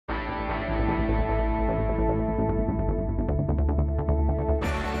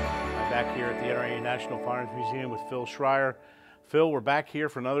back here at the NRA National Firearms Museum with Phil Schreier. Phil, we're back here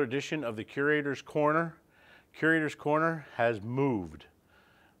for another edition of the Curator's Corner. Curator's Corner has moved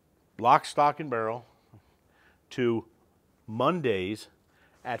lock, stock, and barrel to Mondays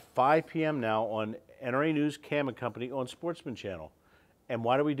at 5 p.m. now on NRA News Cam and Company on Sportsman Channel. And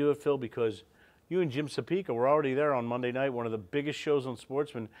why do we do it, Phil? Because you and Jim Sapika were already there on Monday night, one of the biggest shows on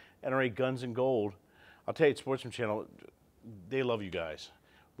Sportsman, NRA Guns and Gold. I'll tell you, at Sportsman Channel, they love you guys.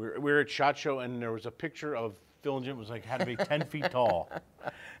 We were at SHOT Show, and there was a picture of Phil and Jim. It was like, had to be 10 feet tall.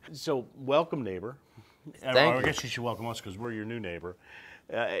 So welcome, neighbor. Thank you. I guess you should welcome us because we're your new neighbor.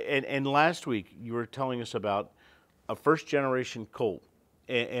 And last week, you were telling us about a first-generation Colt.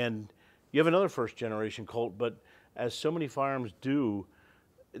 And you have another first-generation Colt, but as so many firearms do,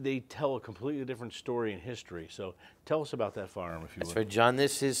 they tell a completely different story in history. So tell us about that firearm, if you would. That's right, John.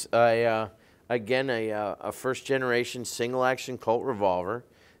 This is, again, a first-generation single-action Colt revolver.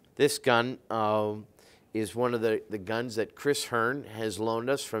 This gun is one of the guns that Chris Hearn has loaned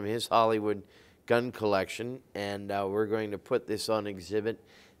us from his Hollywood gun collection, and we're going to put this on exhibit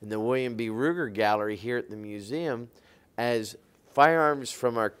in the William B. Ruger Gallery here at the museum, as firearms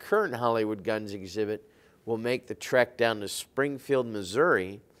from our current Hollywood Guns exhibit will make the trek down to Springfield,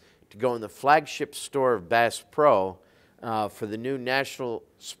 Missouri to go in the flagship store of Bass Pro for the new National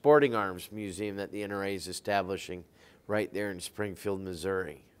Sporting Arms Museum that the NRA is establishing right there in Springfield,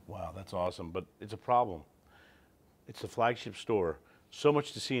 Missouri. Wow, that's awesome, but it's a problem. It's the flagship store. So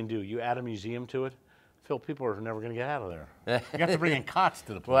much to see and do. You add a museum to it, Phil, people are never going to get out of there. You have to bring in cots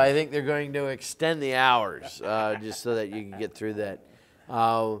to the place. Well, I think they're going to extend the hours just so that you can get through that.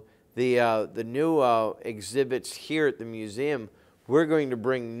 The new exhibits here at the museum, we're going to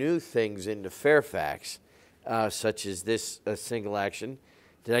bring new things into Fairfax, such as this single action.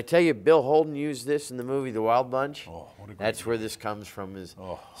 Did I tell you Bill Holden used this in the movie The Wild Bunch? Oh, what a great That's movie. where this comes from, is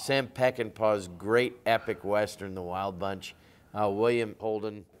Sam Peckinpah's great epic Western, The Wild Bunch. William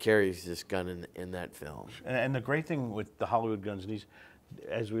Holden carries this gun in that film. And the great thing with the Hollywood guns, these,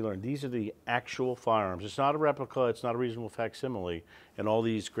 as we learned, these are the actual firearms. It's not a replica, it's not a reasonable facsimile, and all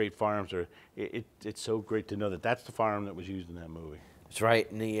these great firearms are, it's so great to know that that's the firearm that was used in that movie. That's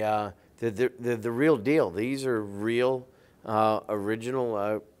right, and the real deal. These are real,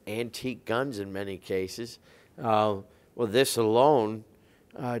 original, antique guns in many cases. Well, this alone,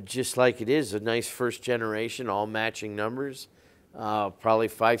 just like it is, a nice first generation, all matching numbers, probably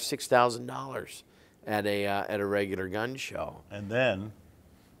 $5,000–6,000 at a regular gun show. And then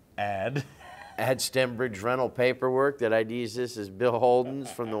add Stembridge rental paperwork that IDs this as Bill Holden's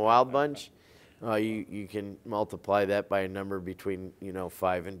from the Wild Bunch. You can multiply that by a number between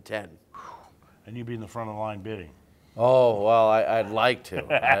 5 and 10. And you'd be in the front of the line bidding. Oh, well, I'd like to.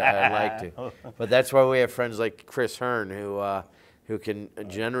 I'd like to. But that's why we have friends like Chris Hearn who can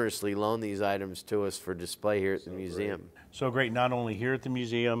generously loan these items to us for display here at the museum. So great, not only here at the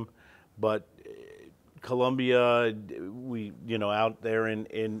museum, but Colombia, out there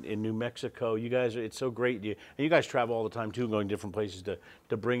in New Mexico. You guys, it's so great. And you guys travel all the time too, going different places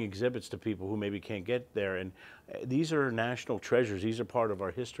to bring exhibits to people who maybe can't get there. And these are national treasures. These are part of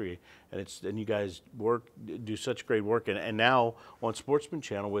our history. And you guys do such great work. And now on Sportsman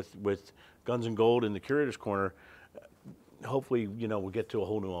Channel with Guns and Gold in the Curator's Corner, hopefully, we'll get to a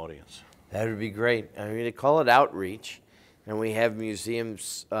whole new audience. That would be great. I mean, they call it outreach, and we have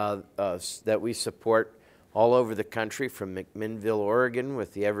museums that we support all over the country, from McMinnville, Oregon,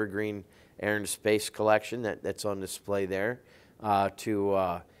 with the Evergreen Air and Space Collection that's on display there,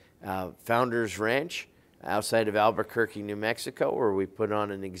 to Founders Ranch outside of Albuquerque, New Mexico, where we put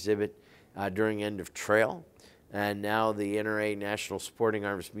on an exhibit during End of Trail, and now the NRA National Sporting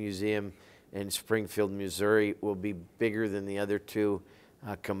Arms Museum in Springfield, Missouri will be bigger than the other two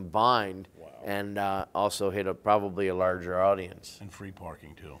combined. Wow. And also hit probably a larger audience. And free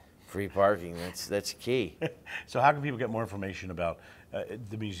parking too. Free parking, that's key. So how can people get more information about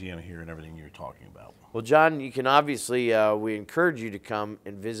the museum here and everything you're talking about? Well, John, you can obviously, we encourage you to come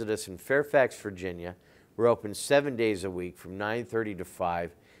and visit us in Fairfax, Virginia. We're open 7 days a week from 9:30 to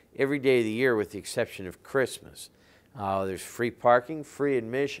 5, every day of the year with the exception of Christmas. There's free parking, free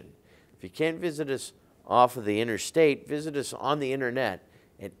admission. If you can't visit us off of the interstate, visit us on the internet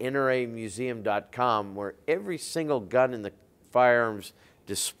at nramuseum.com, where every single gun in the firearms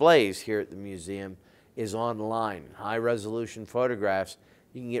displays here at the museum is online. High-resolution photographs.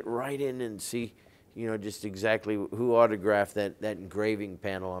 You can get right in and see, just exactly who autographed that engraving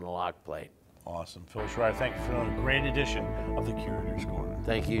panel on a lock plate. Awesome. Phil Schreier, thank you for another great edition of the Curator's Corner.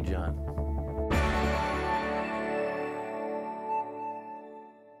 Thank you, John.